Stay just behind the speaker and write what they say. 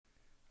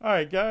All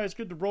right, guys,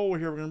 good to roll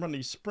here. We're going to run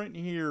the sprint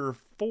here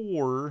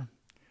for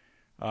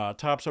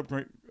Topps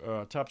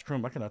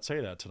Chrome. I cannot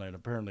say that tonight,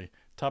 apparently.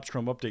 Topps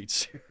Chrome Update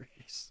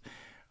Series.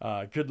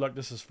 Good luck.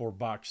 This is for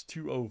box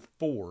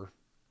 204.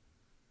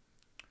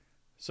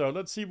 So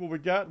let's see what we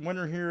got.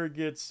 Winner here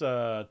gets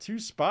 2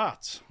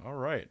 spots. All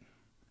right.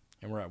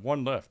 And we're at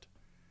 1 left.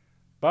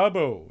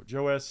 Bobo,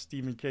 Joe S.,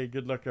 Stephen K.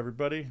 Good luck,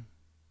 everybody.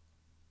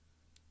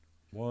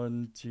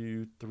 1,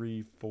 2,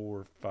 3,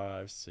 4,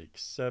 5,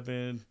 6,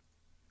 7.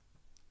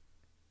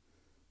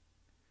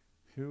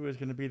 Who is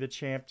going to be the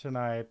champ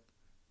tonight?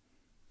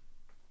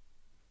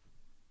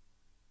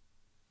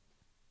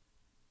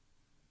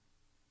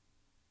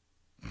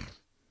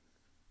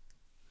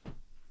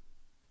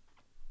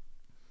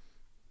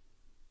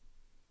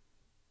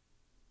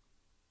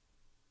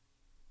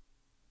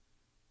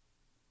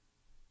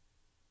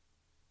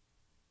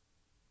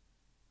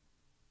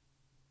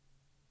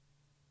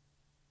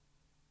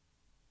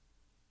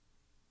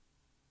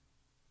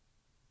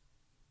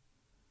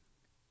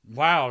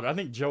 Wow, I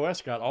think Joe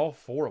S. got all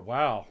 4.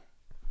 Wow.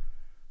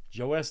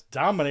 Joe S.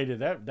 dominated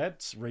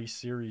that race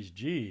series.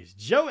 Jeez.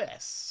 Joe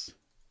S.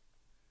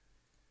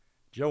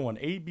 Joe on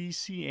A, B,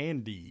 C,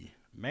 and D.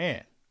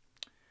 Man.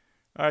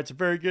 All right, so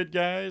very good,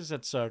 guys.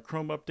 That's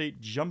Chrome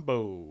Update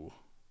Jumbo.